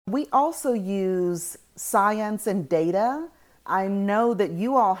We also use science and data. I know that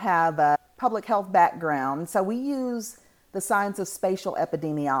you all have a public health background, so we use the science of spatial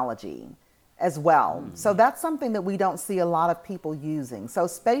epidemiology as well. So that's something that we don't see a lot of people using. So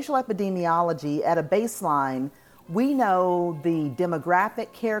spatial epidemiology, at a baseline, we know the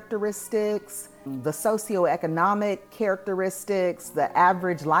demographic characteristics, the socioeconomic characteristics, the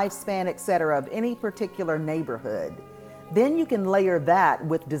average lifespan, et cetera, of any particular neighborhood. Then you can layer that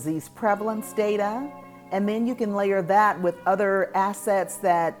with disease prevalence data, and then you can layer that with other assets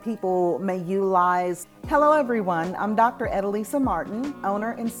that people may utilize. Hello everyone, I'm Dr. Edelisa Martin,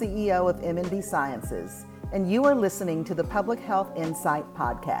 owner and CEO of M&D Sciences, and you are listening to the Public Health Insight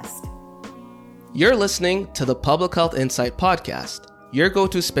Podcast. You're listening to the Public Health Insight Podcast, your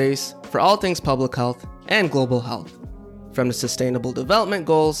go-to space for all things public health and global health, from the Sustainable Development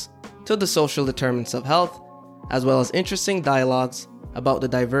Goals to the social determinants of health, as well as interesting dialogues about the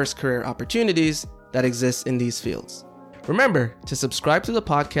diverse career opportunities that exist in these fields. Remember to subscribe to the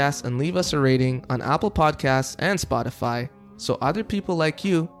podcast and leave us a rating on Apple Podcasts and Spotify so other people like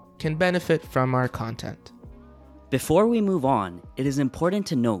you can benefit from our content. Before we move on, it is important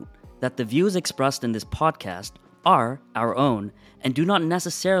to note that the views expressed in this podcast are our own and do not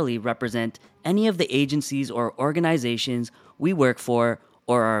necessarily represent any of the agencies or organizations we work for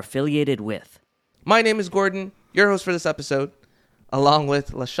or are affiliated with. My name is Gordon, your host for this episode, along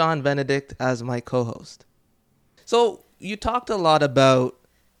with LaShawn Benedict as my co-host. So you talked a lot about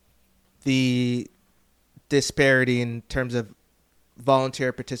the disparity in terms of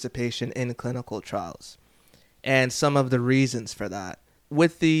volunteer participation in clinical trials and some of the reasons for that.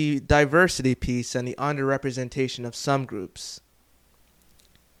 With the diversity piece and the underrepresentation of some groups,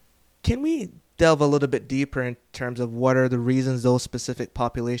 can we delve a little bit deeper in terms of what are the reasons those specific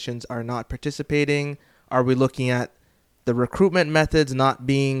populations are not participating? Are we looking at the recruitment methods not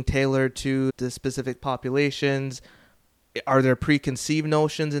being tailored to the specific populations? Are there preconceived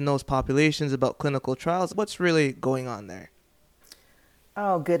notions in those populations about clinical trials? What's really going on there?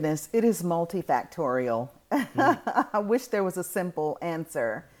 Oh, goodness. It is multifactorial. I wish there was a simple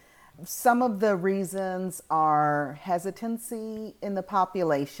answer. Some of the reasons are hesitancy in the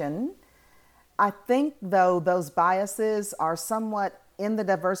population. I think, though, those biases are somewhat in the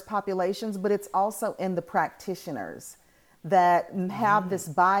diverse populations, but it's also in the practitioners that have this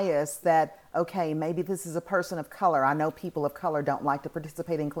bias that, okay, maybe this is a person of color. I know people of color don't like to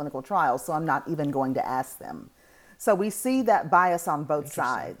participate in clinical trials, so I'm not even going to ask them. So we see that bias on both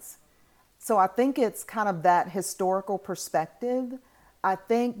sides. So I think it's kind of that historical perspective. I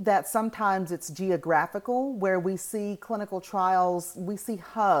think that sometimes it's geographical, where we see clinical trials, we see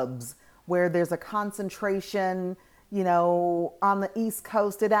hubs where there's a concentration, on the East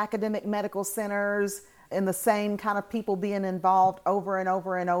Coast at academic medical centers, and the same kind of people being involved over and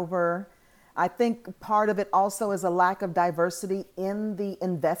over and over. I think part of it also is a lack of diversity in the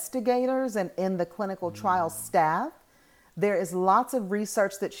investigators and in the clinical trial staff. There is lots of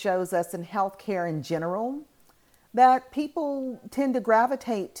research that shows us in healthcare in general that people tend to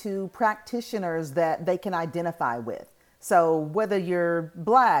gravitate to practitioners that they can identify with. So whether you're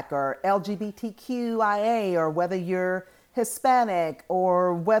Black or LGBTQIA, or whether you're Hispanic,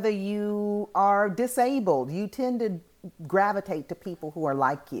 or whether you are disabled, you tend to gravitate to people who are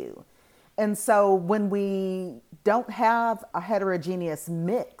like you. And so when we don't have a heterogeneous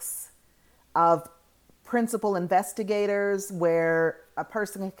mix of principal investigators where a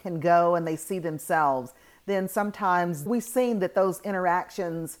person can go and they see themselves, then sometimes we've seen that those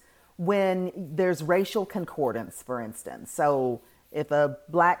interactions, when there's racial concordance, for instance. So if a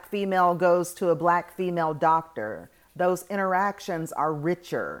Black female goes to a Black female doctor, those interactions are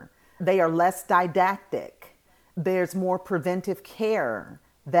richer. They are less didactic. There's more preventive care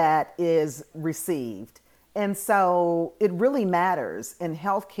that is received. And so it really matters in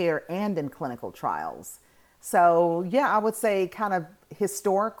healthcare and in clinical trials. So yeah, I would say kind of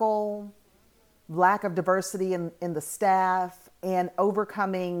historical lack of diversity in the staff, and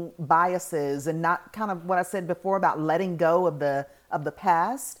overcoming biases, and not kind of what I said before about letting go of the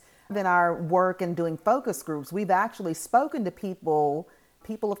past. In our work and doing focus groups, we've actually spoken to people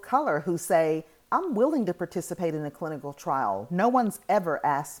of color who say, I'm willing to participate in a clinical trial. No one's ever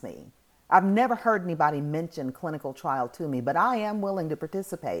asked me. I've never heard anybody mention clinical trial to me, but I am willing to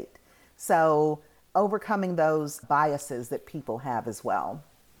participate. So overcoming those biases that people have as well.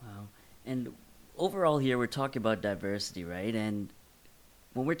 Wow. And overall here, we're talking about diversity, right? And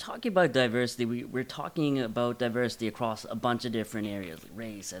when we're talking about diversity, we're talking about diversity across a bunch of different areas, like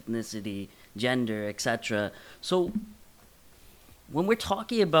race, ethnicity, gender, etc. So when we're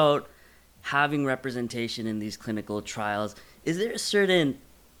talking about having representation in these clinical trials, is there a certain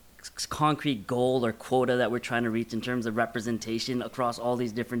concrete goal or quota that we're trying to reach in terms of representation across all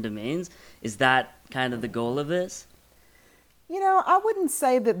these different domains? Is that kind of the goal of this? I wouldn't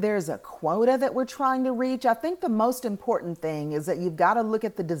say that there's a quota that we're trying to reach. I think the most important thing is that you've got to look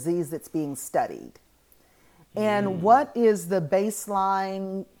at the disease that's being studied. And what is the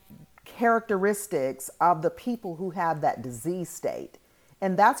baseline characteristics of the people who have that disease state?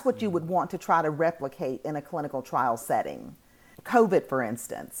 And that's what you would want to try to replicate in a clinical trial setting. COVID, for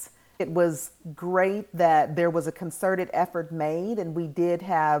instance. It was great that there was a concerted effort made, and we did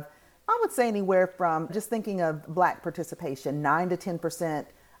have, I would say, anywhere from, just thinking of Black participation, 9 to 10%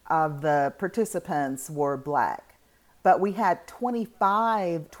 of the participants were Black. But we had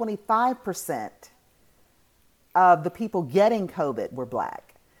 25% of the people getting COVID were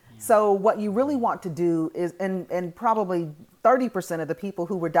Black. Yeah. So what you really want to do is, and probably 30% of the people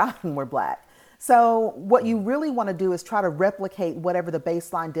who were dying were Black. So what you really want to do is try to replicate whatever the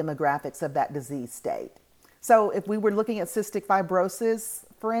baseline demographics of that disease state. So if we were looking at cystic fibrosis,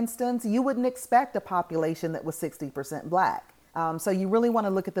 for instance, you wouldn't expect a population that was 60% Black. So you really want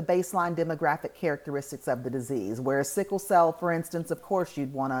to look at the baseline demographic characteristics of the disease. Whereas sickle cell, for instance, of course,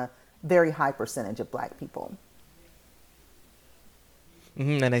 you'd want a very high percentage of Black people.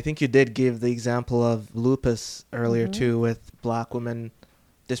 Mm-hmm. And I think you did give the example of lupus earlier too, with Black women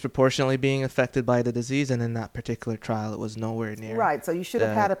disproportionately being affected by the disease, and in that particular trial it was nowhere near. Right, so you should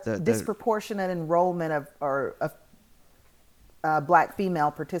have had a disproportionate enrollment of Black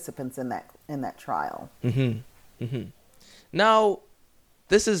female participants in that trial. Now,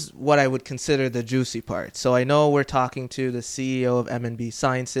 this is what I would consider the juicy part. So I know we're talking to the CEO of M&B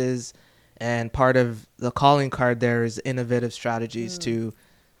Sciences, and part of the calling card there is innovative strategies to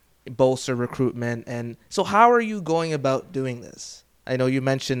bolster recruitment. And so how are you going about doing this? I know you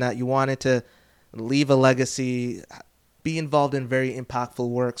mentioned that you wanted to leave a legacy, be involved in very impactful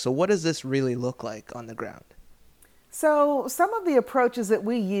work. So what does this really look like on the ground? So some of the approaches that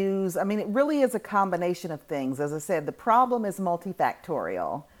we use, I mean, it really is a combination of things. As I said, the problem is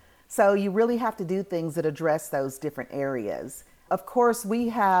multifactorial. So you really have to do things that address those different areas. Of course, we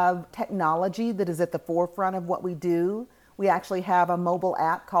have technology that is at the forefront of what we do. We actually have a mobile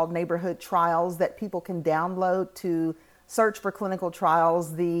app called Neighborhood Trials that people can download to search for clinical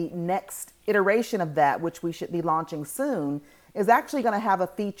trials. The next iteration of that, which we should be launching soon, is actually going to have a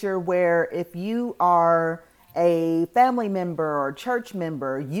feature where if you are a family member or church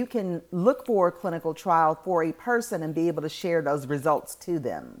member, you can look for a clinical trial for a person and be able to share those results to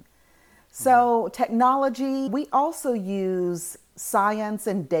them. So technology, we also use science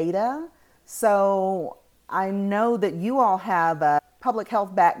and data. So I know that you all have a public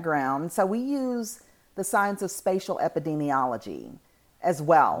health background. So we use the science of spatial epidemiology as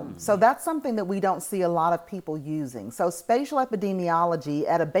well. So that's something that we don't see a lot of people using. So spatial epidemiology,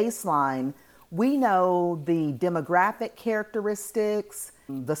 at a baseline, we know the demographic characteristics,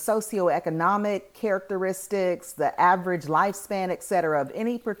 the socioeconomic characteristics, the average lifespan, et cetera, of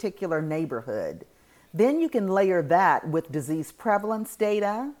any particular neighborhood. Then you can layer that with disease prevalence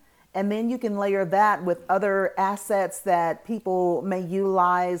data, and then you can layer that with other assets that people may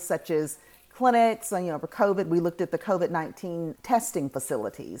utilize, such as clinics. For COVID, we looked at the COVID-19 testing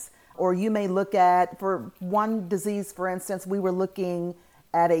facilities. Or you may look at, for one disease, for instance, we were looking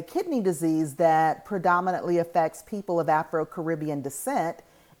at a kidney disease that predominantly affects people of Afro-Caribbean descent.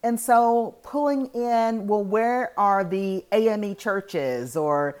 And so pulling in, well, where are the AME churches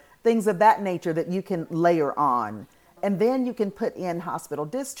or things of that nature that you can layer on? And then you can put in hospital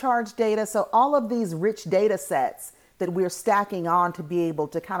discharge data. So all of these rich data sets that we're stacking on to be able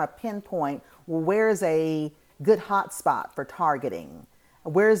to kind of pinpoint, well, where's a good hotspot for targeting?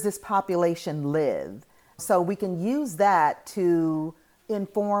 Where does this population live? So we can use that to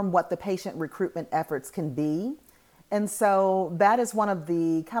inform what the patient recruitment efforts can be. And so that is one of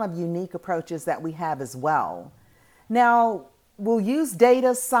the kind of unique approaches that we have as well. Now, we'll use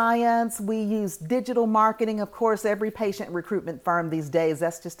data science, we use digital marketing. Of course, every patient recruitment firm these days,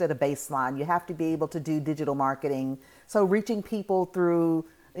 that's just at a baseline. You have to be able to do digital marketing. So reaching people through,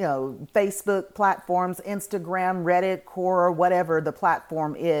 Facebook platforms, Instagram, Reddit, Quora, whatever the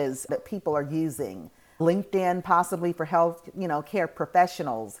platform is that people are using. LinkedIn, possibly for health, care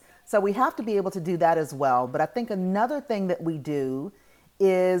professionals. So we have to be able to do that as well. But I think another thing that we do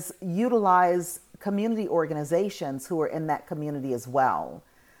is utilize community organizations who are in that community as well.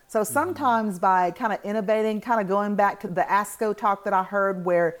 So sometimes by kind of innovating, kind of going back to the ASCO talk that I heard,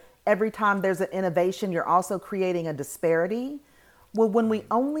 where every time there's an innovation, you're also creating a disparity. Well, when we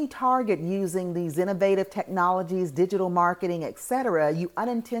only target using these innovative technologies, digital marketing, etc., you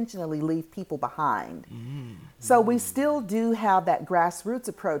unintentionally leave people behind. So we still do have that grassroots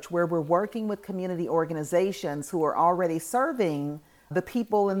approach where we're working with community organizations who are already serving the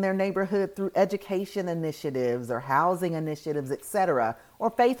people in their neighborhood through education initiatives or housing initiatives, etc., or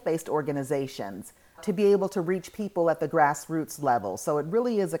faith-based organizations to be able to reach people at the grassroots level. So it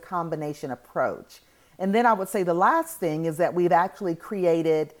really is a combination approach. And then I would say the last thing is that we've actually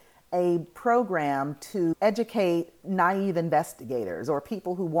created a program to educate naive investigators or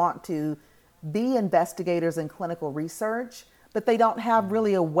people who want to be investigators in clinical research, but they don't have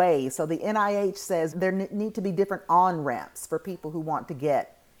really a way. So the NIH says there need to be different on-ramps for people who want to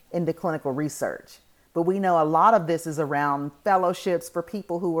get into clinical research. But we know a lot of this is around fellowships for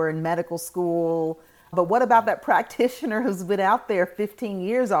people who are in medical school. But what about that practitioner who's been out there 15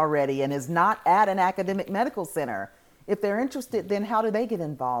 years already and is not at an academic medical center? If they're interested, then how do they get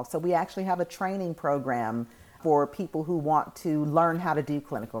involved? So we actually have a training program for people who want to learn how to do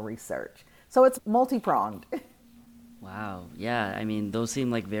clinical research. So it's multi-pronged. Wow. Yeah. I mean, those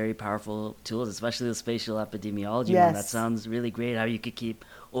seem like very powerful tools, especially the spatial epidemiology one. Yes. That sounds really great, how you could keep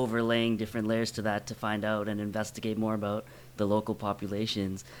overlaying different layers to that to find out and investigate more about the local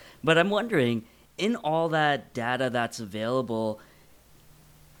populations. But I'm wondering, in all that data that's available,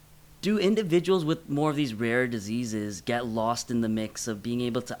 do individuals with more of these rare diseases get lost in the mix of being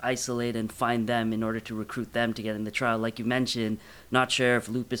able to isolate and find them in order to recruit them to get in the trial? Like you mentioned, not sure if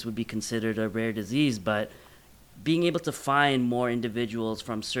lupus would be considered a rare disease, but being able to find more individuals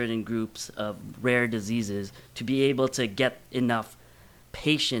from certain groups of rare diseases to be able to get enough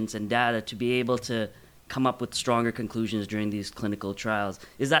patients and data to be able to come up with stronger conclusions during these clinical trials.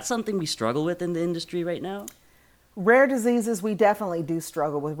 Is that something we struggle with in the industry right now? Rare diseases, we definitely do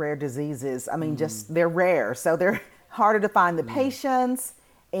struggle with rare diseases. I mean, just they're rare, so they're harder to find the patients.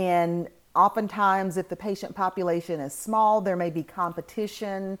 And oftentimes, if the patient population is small, there may be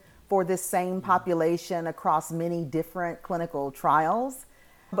competition for this same population across many different clinical trials.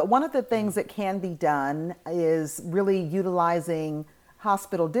 But one of the things that can be done is really utilizing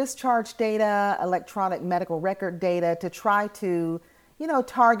hospital discharge data, electronic medical record data to try to,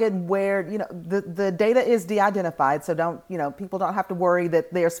 target where, the data is de-identified. So people don't have to worry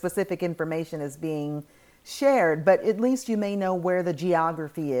that their specific information is being shared, but at least you may know where the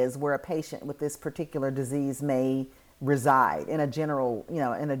geography is, where a patient with this particular disease may reside in a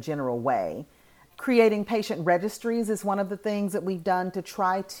general way. Creating patient registries is one of the things that we've done to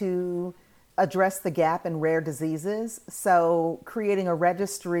try to address the gap in rare diseases. So creating a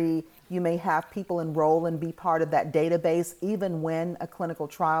registry, you may have people enroll and be part of that database even when a clinical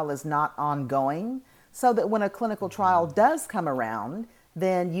trial is not ongoing, so that when a clinical trial does come around,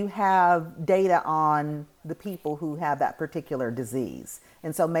 then you have data on the people who have that particular disease.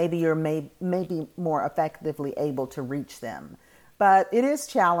 And so maybe you're maybe more effectively able to reach them. But it is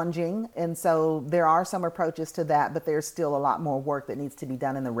challenging, and so there are some approaches to that, but there's still a lot more work that needs to be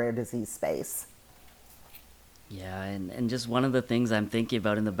done in the rare disease space. Yeah, and just one of the things I'm thinking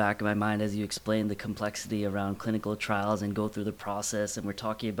about in the back of my mind as you explain the complexity around clinical trials and go through the process, and we're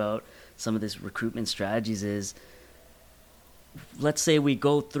talking about some of this recruitment strategies is, let's say we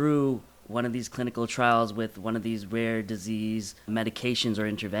go through one of these clinical trials with one of these rare disease medications or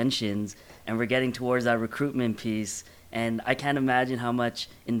interventions, and we're getting towards that recruitment piece. And I can't imagine how much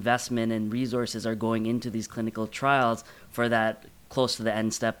investment and resources are going into these clinical trials for that close to the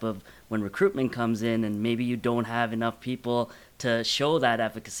end step of when recruitment comes in, and maybe you don't have enough people to show that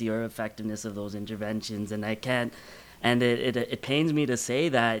efficacy or effectiveness of those interventions. And it pains me to say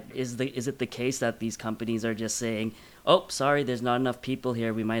that. Is it the case that these companies are just saying, oh, sorry, there's not enough people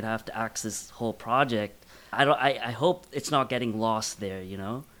here, we might have to axe this whole project? I hope it's not getting lost there,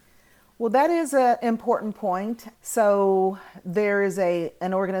 Well, that is an important point. So there is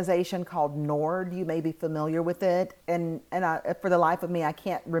an organization called NORD. You may be familiar with it. And for the life of me, I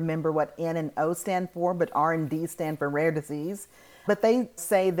can't remember what N and O stand for, but R and D stand for rare disease. But they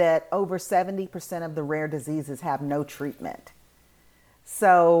say that over 70% of the rare diseases have no treatment.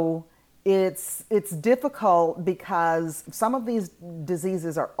 So it's difficult because some of these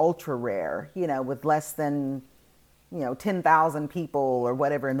diseases are ultra rare, with less than 10,000 people or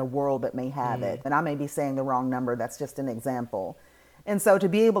whatever in the world that may have it. And I may be saying the wrong number. That's just an example. And so to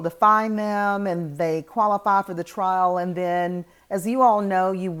be able to find them and they qualify for the trial. And then, as you all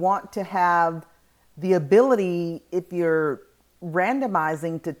know, you want to have the ability, if you're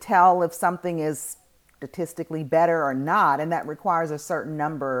randomizing, to tell if something is statistically better or not. And that requires a certain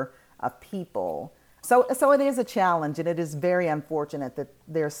number of people. So it is a challenge, and it is very unfortunate that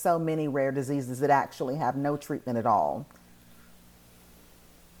there are so many rare diseases that actually have no treatment at all.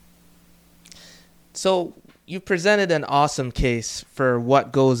 So you've presented an awesome case for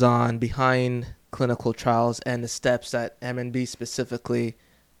what goes on behind clinical trials and the steps that M&B specifically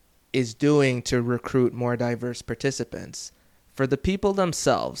is doing to recruit more diverse participants. For the people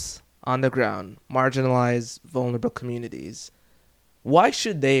themselves on the ground, marginalized, vulnerable communities, why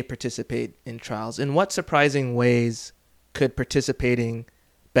should they participate in trials? In what surprising ways could participating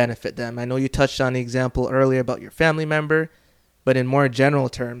benefit them? I know you touched on the example earlier about your family member, but in more general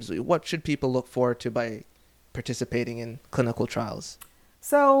terms, what should people look forward to by participating in clinical trials?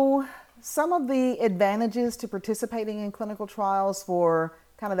 So, some of the advantages to participating in clinical trials for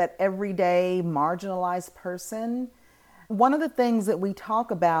kind of that everyday marginalized person, one of the things that we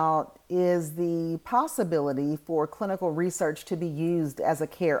talk about is the possibility for clinical research to be used as a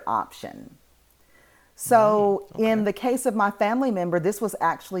care option. So, in the case of my family member, this was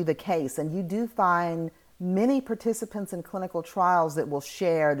actually the case, and you do find many participants in clinical trials that will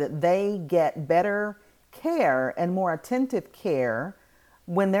share that they get better care and more attentive care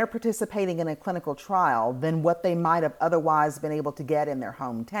when they're participating in a clinical trial than what they might have otherwise been able to get in their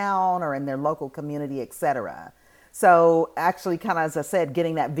hometown or in their local community, etc. So actually, kind of, as I said,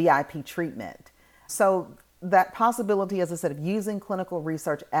 getting that VIP treatment. So that possibility, as I said, of using clinical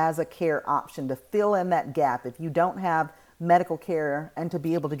research as a care option to fill in that gap if you don't have medical care and to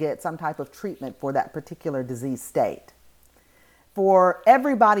be able to get some type of treatment for that particular disease state. For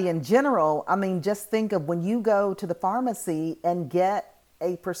everybody in general, I mean, just think of when you go to the pharmacy and get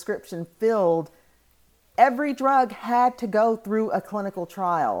a prescription filled, every drug had to go through a clinical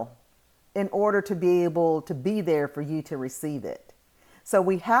trial in order to be able to be there for you to receive it. So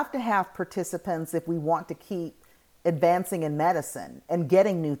we have to have participants if we want to keep advancing in medicine and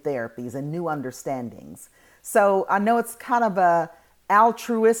getting new therapies and new understandings. So I know it's kind of a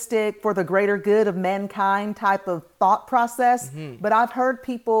altruistic for the greater good of mankind type of thought process, but I've heard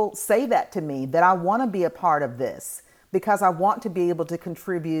people say that to me, that I want to be a part of this because I want to be able to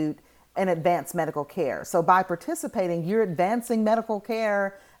contribute and advance medical care. So by participating, you're advancing medical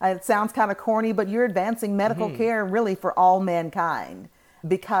care. It sounds kind of corny, but you're advancing medical care really for all mankind,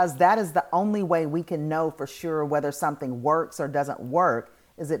 because that is the only way we can know for sure whether something works or doesn't work,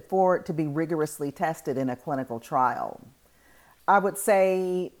 is it for it to be rigorously tested in a clinical trial. I would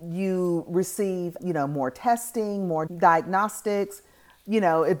say you receive, more testing, more diagnostics.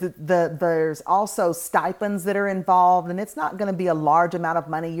 There's also stipends that are involved, and it's not going to be a large amount of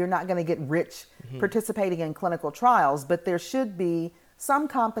money. You're not going to get rich participating in clinical trials, but there should be some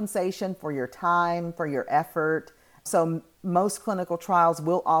compensation for your time, for your effort. So most clinical trials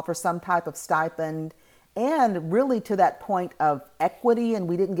will offer some type of stipend, and really to that point of equity, and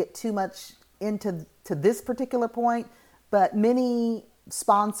we didn't get too much into this particular point, but many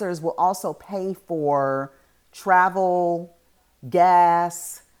sponsors will also pay for travel,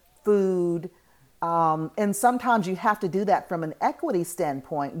 gas, food, and sometimes you have to do that from an equity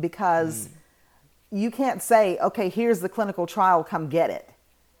standpoint, because you can't say, okay, here's the clinical trial, come get it.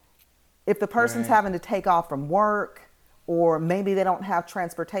 If the person's having to take off from work, or maybe they don't have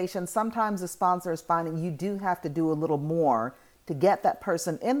transportation, sometimes the sponsor is finding you do have to do a little more to get that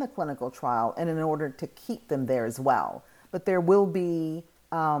person in the clinical trial and in order to keep them there as well. But there will be,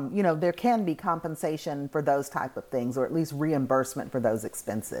 there can be compensation for those type of things, or at least reimbursement for those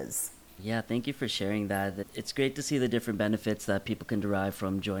expenses. Yeah, thank you for sharing that. It's great to see the different benefits that people can derive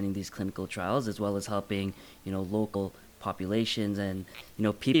from joining these clinical trials, as well as helping, local populations and,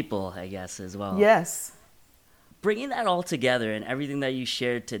 people, I guess, as well. Yes. Bringing that all together and everything that you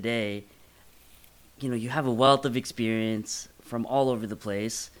shared today, you have a wealth of experience from all over the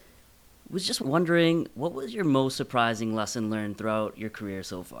place. Was just wondering, what was your most surprising lesson learned throughout your career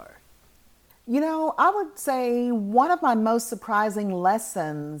so far? I would say one of my most surprising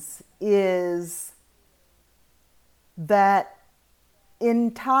lessons is that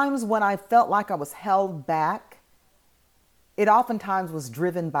in times when I felt like I was held back, it oftentimes was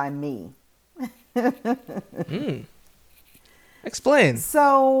driven by me. Explain.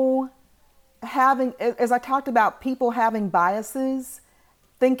 So as I talked about people having biases,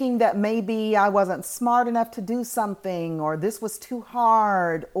 thinking that maybe I wasn't smart enough to do something, or this was too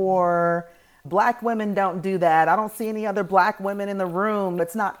hard, or Black women don't do that. I don't see any other Black women in the room.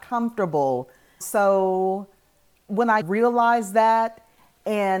 It's not comfortable. So when I realized that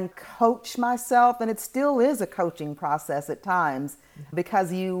and coach myself, and it still is a coaching process at times,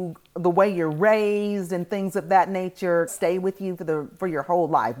 because the way you're raised and things of that nature stay with you for your whole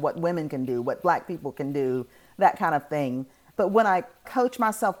life, what women can do, what Black people can do, that kind of thing. But when I coach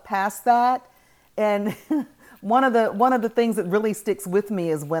myself past that, and one of the things that really sticks with me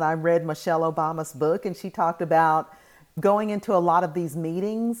is when I read Michelle Obama's book, and she talked about going into a lot of these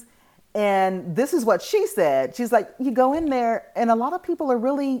meetings And this is what she said. She's like, you go in there and a lot of people are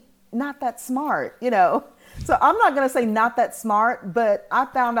really not that smart, you know? So I'm not going to say not that smart, but I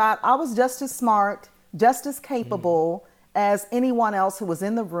found out I was just as smart, just as capable as anyone else who was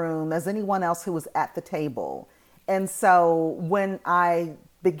in the room, as anyone else who was at the table. And so when I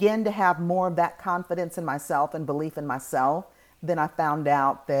began to have more of that confidence in myself and belief in myself, then I found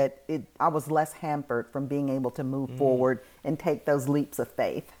out that I was less hampered from being able to move forward and take those leaps of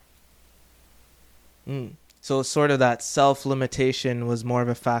faith. So sort of that self-limitation was more of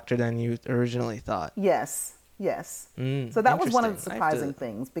a factor than you originally thought. Yes. So that was one of the surprising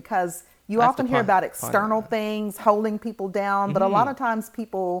things, because you often hear about external things holding people down, but a lot of times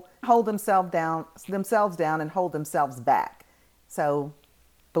people hold themselves down and hold themselves back. So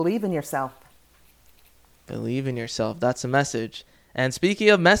believe in yourself. Believe in yourself. That's a message. And speaking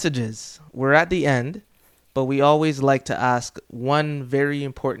of messages, we're at the end, but we always like to ask one very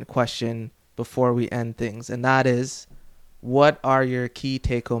important question before we end things. And that is, what are your key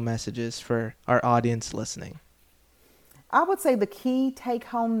take-home messages for our audience listening? I would say the key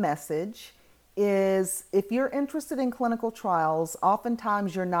take-home message is, if you're interested in clinical trials,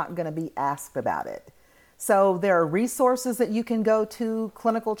 oftentimes you're not going to be asked about it. So there are resources that you can go to.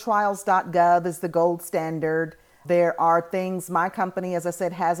 Clinicaltrials.gov is the gold standard. There are things, my company, as I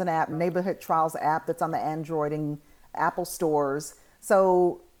said, has an app, Neighborhood Trials app, that's on the Android and Apple stores.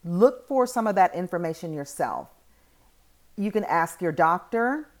 So look for some of that information yourself. You can ask your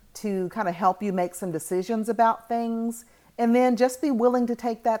doctor to kind of help you make some decisions about things, and then just be willing to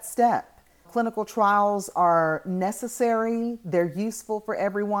take that step. Clinical trials are necessary, they're useful for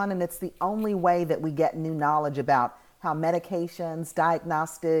everyone, and it's the only way that we get new knowledge about how medications,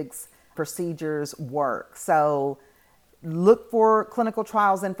 diagnostics, procedures work. So look for clinical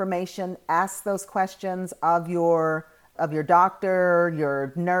trials information, ask those questions of your doctor,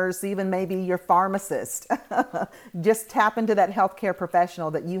 your nurse, even maybe your pharmacist. Just tap into that healthcare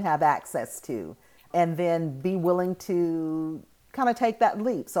professional that you have access to, and then be willing to kind of take that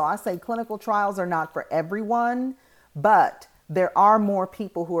leap. So I say clinical trials are not for everyone, but there are more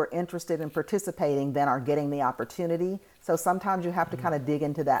people who are interested in participating than are getting the opportunity. So sometimes you have to kind of dig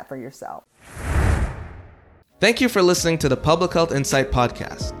into that for yourself. Thank you for listening to the Public Health Insight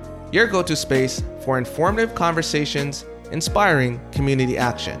Podcast, your go-to space for informative conversations, inspiring community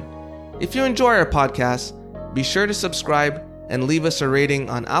action. If you enjoy our podcast, be sure to subscribe and leave us a rating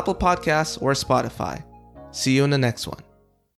on Apple Podcasts or Spotify. See you in the next one.